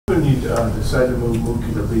decided to move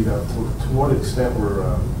Mookie to lead up, to what extent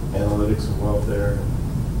were analytics involved there,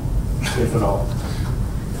 if at all?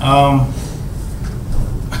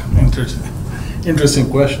 Interesting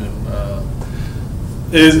question.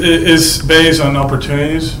 It's based on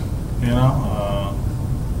opportunities, you know.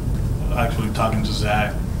 Actually talking to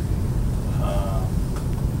Zach,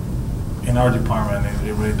 in our department,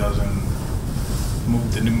 it really doesn't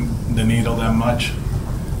move the needle that much.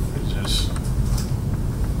 It's just,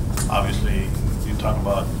 obviously, you talk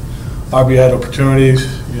about RBI opportunities,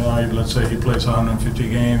 you know, let's say he plays 150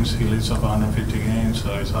 games, he leads up 150 games,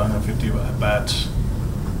 so it's 150 at-bats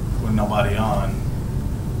with nobody on.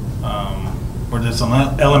 Where there's some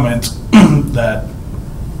elements that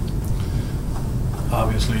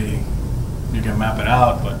obviously you can map it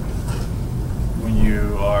out, but when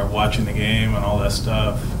you are watching the game and all that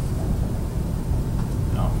stuff,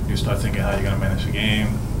 you know, you start thinking how you're going to manage the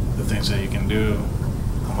game, the things that you can do,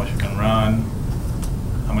 how much you can run,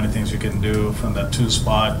 how many things you can do from that 2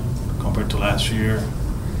 spot compared to last year.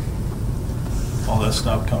 All that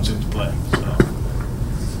stuff comes into play. So,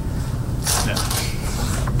 yeah,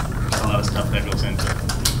 a lot of stuff that goes into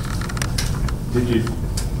it.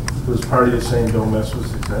 Was part of you saying don't mess with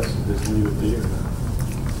success and just leave it there?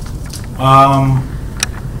 I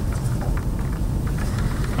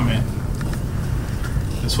mean,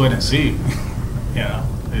 just wait and see. You know,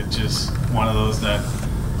 it's just one of those that,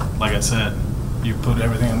 like I said, you put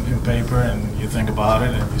everything in paper and you think about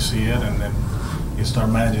it and you see it, and then you start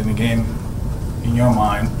managing the game in your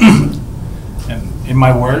mind. And it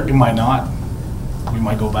might work, it might not. We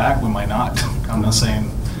might go back, we might not. I'm not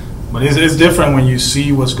saying, but it's different when you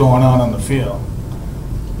see what's going on the field,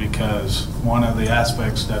 because one of the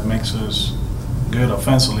aspects that makes us good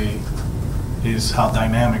offensively is how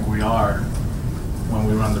dynamic we are when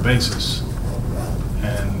we run the bases.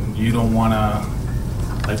 And you don't want to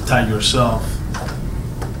like tie yourself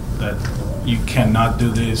that you cannot do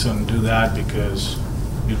this and do that because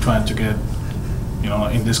you're trying to get, you know,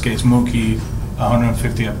 in this case Mookie,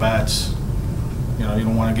 150 at-bats. You know, you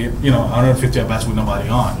don't want to get, you know, 150 at-bats with nobody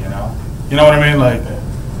on, you know? You know what I mean? Like,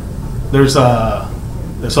 there's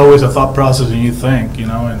always a thought process and you think, you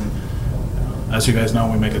know, and as you guys know,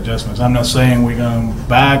 we make adjustments. I'm not saying we're going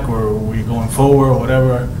back or we're going forward or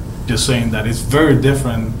whatever, just saying that it's very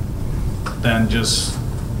different than just,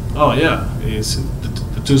 oh yeah, it's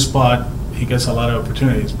the 2 spot, he gets a lot of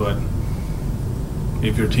opportunities, but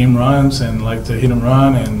if your team runs and like to hit and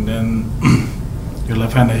run and then your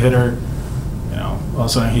left-handed hitter, you know, all of a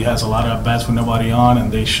sudden he has a lot of at-bats with nobody on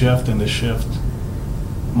and they shift, and the shift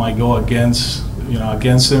might go against, you know,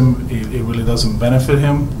 against him, it really doesn't benefit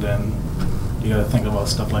him, then you got to think about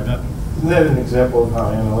stuff like that. Isn't that an example of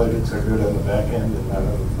how analytics are good on the back end and not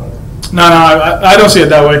on the front end? No, I don't see it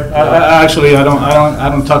that way. I actually I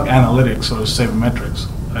don't talk analytics or sabermetrics.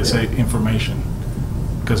 I say information,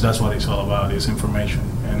 because that's what it's all about, is information,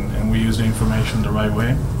 and we use the information the right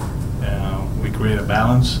way. We create a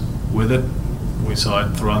balance with it. We saw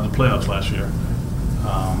it throughout the playoffs last year.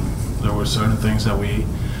 There were certain things that we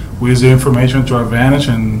use the information to our advantage,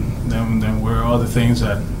 and then there were other things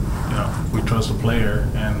that, you know, we trust the player,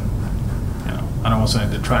 and, you know, I don't want to say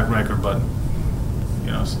the track record, but,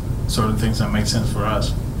 you know, certain things that make sense for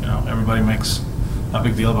us. You know, everybody makes a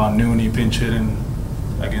big deal about Nooney pinch hitting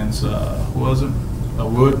against who was it?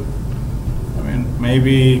 Wood. I mean,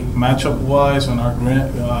 maybe matchup-wise on our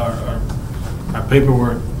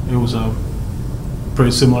paperwork, it was a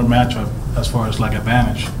pretty similar matchup as far as like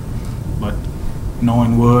advantage, but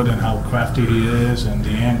knowing Wood and how crafty he is and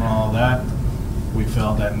the angle and all that, we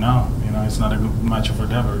felt that no, you know, it's not a good matchup for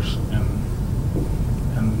Devers, and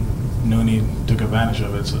Nooney took advantage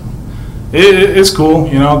of it. So it's cool,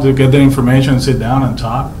 you know, to get the information and sit down and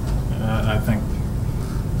talk. I think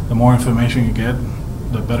the more information you get,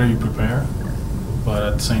 the better you prepare, but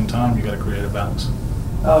at the same time, you got to create a balance.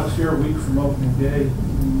 Alex, you're a week from opening day.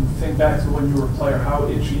 You think back to when you were a player, how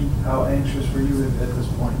itchy, how anxious were you at this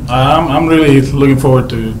point? I'm really looking forward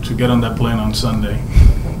to get on that plane on Sunday.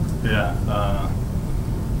 Yeah.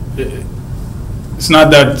 It's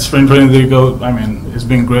not that spring training did go, I mean, it's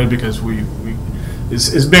been great because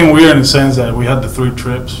it's been weird in the sense that we had the 3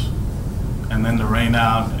 trips and then the rain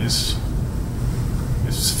out. It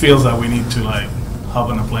feels like we need to like hop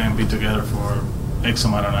on a plane and be together for X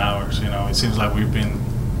amount of hours. You know, it seems like we've been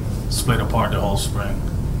split apart the whole spring.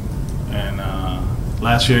 And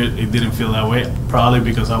last year it didn't feel that way, probably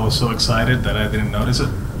because I was so excited that I didn't notice it,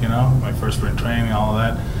 you know, my first spring training, all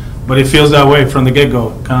of that. But it feels that way from the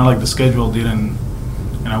get-go, kind of like the schedule didn't,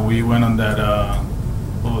 you know, we went on that,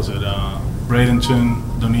 what was it,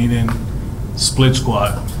 Bradenton, Dunedin split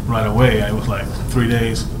squad right away. And it was like 3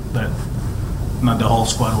 days that not the whole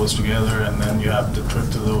squad was together, and then you have the trip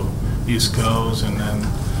to the East Coast, and then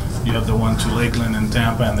you have the one to Lakeland and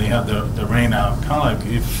Tampa, and they have the rain out. Kind of like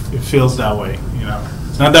it feels that way, you know.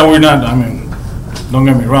 It's not that we're not. I mean, don't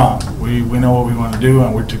get me wrong. We know what we want to do,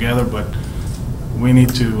 and we're together, but we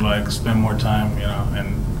need to like spend more time, you know.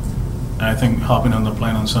 And I think hopping on the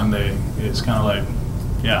plane on Sunday is kind of like,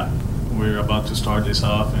 yeah, we're about to start this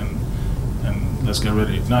off, and let's get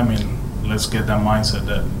ready. I mean, let's get that mindset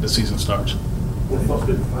that the season starts. Well, it's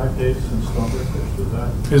been 5 days since Stonebridge pitched, was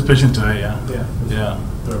that? He's pitching today, yeah. Yeah. Yeah.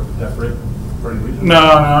 That break pretty recent?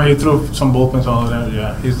 No, he threw some bullpens all of that,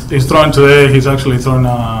 yeah. He's throwing today, he's actually throwing,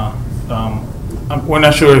 we're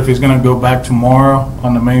not sure if he's gonna go back tomorrow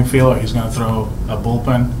on the main field, or he's gonna throw a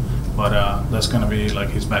bullpen, but that's gonna be like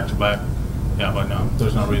his back-to-back. Yeah, but no,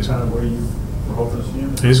 there's no reason. Kind of where you were hoping to see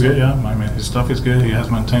him? He's good, yeah. I mean, his stuff is good. He has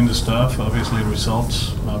maintained the stuff. Obviously,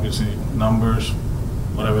 results, obviously, numbers,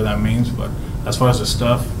 whatever that means. But as far as the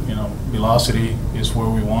stuff, you know, velocity is where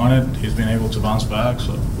we want it. He's been able to bounce back,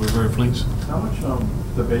 so we're very pleased. How much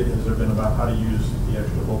debate has there been about how to use the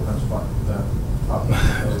extra bullpen spot that popped up?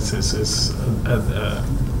 It's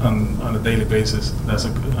on a daily basis.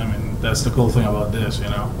 I mean, that's the cool thing about this, you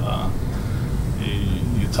know.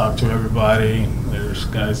 You talk to everybody. There's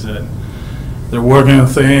guys that they're working on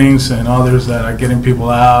things, and others that are getting people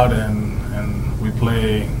out, and we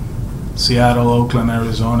play Seattle, Oakland,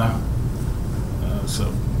 Arizona.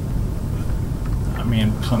 So, I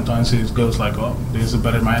mean, sometimes it goes like, oh, this is a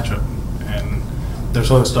better matchup, and there's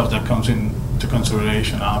other stuff that comes into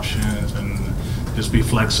consideration, options, and just be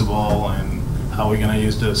flexible, and how we're gonna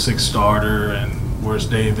use the 6th starter, and where's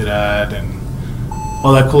David at, and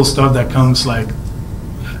all that cool stuff that comes like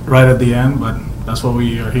right at the end. But that's what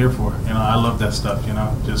we are here for. You know, I love that stuff, you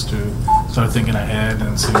know, just to start thinking ahead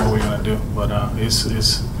and see what we're gonna do. But it's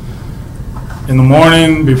in the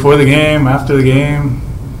morning, before the game, after the game,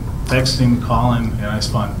 texting, calling, you know, it's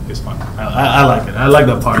fun. It's fun. I like it. I like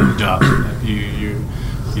that part of the job.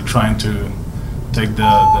 You're trying to take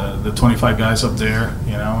the 25 guys up there,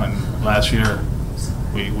 you know. And last year,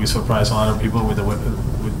 we surprised a lot of people with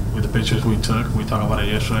the pictures we took. We talked about it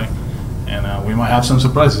yesterday, and we might have some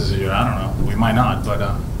surprises this year. I don't know. We might not, but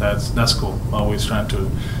that's cool. Always trying to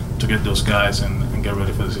get those guys and get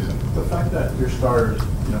ready for the season. The fact that your starters,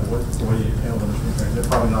 you know, the way you handle them, they're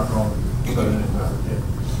probably not going to put anything out of the game.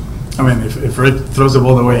 I mean, if Rick throws the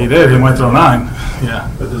ball the way he did, he might throw 9. Yeah.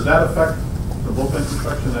 But does that affect the bullpen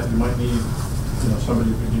construction, that you might need, you know,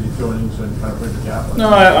 somebody who can give you 2 innings and kind of bridge the gap? No,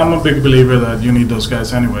 I'm a big believer that you need those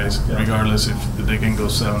guys anyways, Yeah. regardless if they can go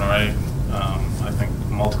 7 or 8. I think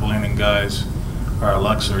multiple inning guys are a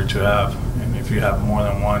luxury to have, and if you have more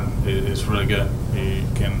than one, it's really good. You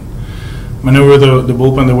can maneuver the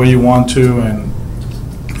bullpen the way you want to, and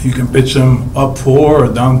you can pitch them up 4 or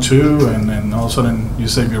down 2, and then all of a sudden you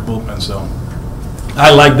save your bullpen. So I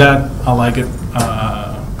like that. I like it.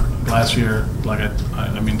 Last year, like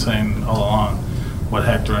I've been saying all along, what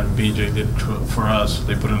Hector and BJ did for us,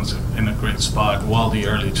 they put us in a great spot. Waldy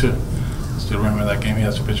early too. Still remember that game he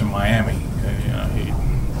has to pitch in Miami. And, you know,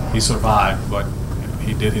 he survived, but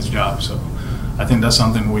he did his job. So I think that's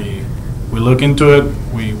something we look into it.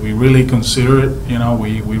 We really consider it. You know,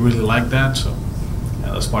 we really like that. So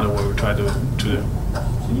yeah, that's part of what we try to do.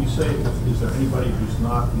 Can you say, is there anybody who's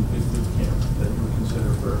not in big league camp that you would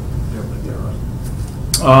consider for the opening day roster?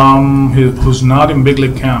 Who's not in big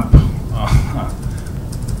league camp?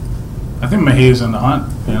 I think Mahee is in the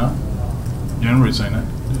hunt. You know, Henry's in it.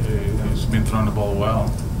 He's been throwing the ball well.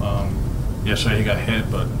 Yesterday he got hit,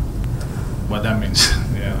 but what that means,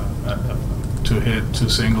 yeah, 2 hit, 2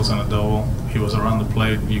 singles and a double. He was around the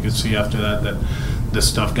plate. You could see after that this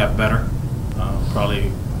stuff got better. Probably,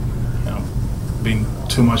 you know, being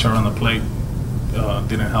too much around the plate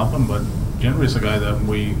didn't help him, but Henry's a guy that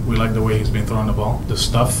we like the way he's been throwing the ball. The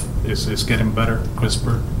stuff is getting better,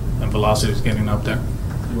 crisper, and velocity is getting up there.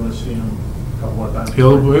 You want to see him a couple more times?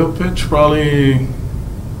 He'll pitch probably.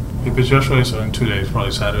 He pitched yesterday, so in 2 days,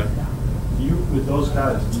 probably Saturday. With those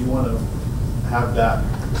guys, do you want to have that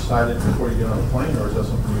decided before you get on the plane, or is that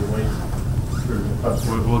something you wait through the cuts?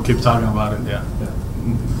 We'll keep talking about it. Yeah.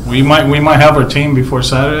 We might have our team before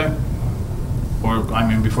Saturday, or I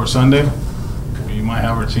mean before Sunday. We might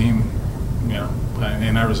have our team, you know,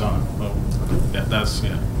 in Arizona. So, yeah, that's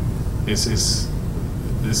It's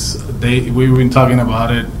we've been talking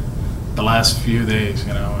about it the last few days,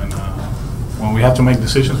 you know, and when we have to make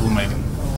decisions, we'll make them.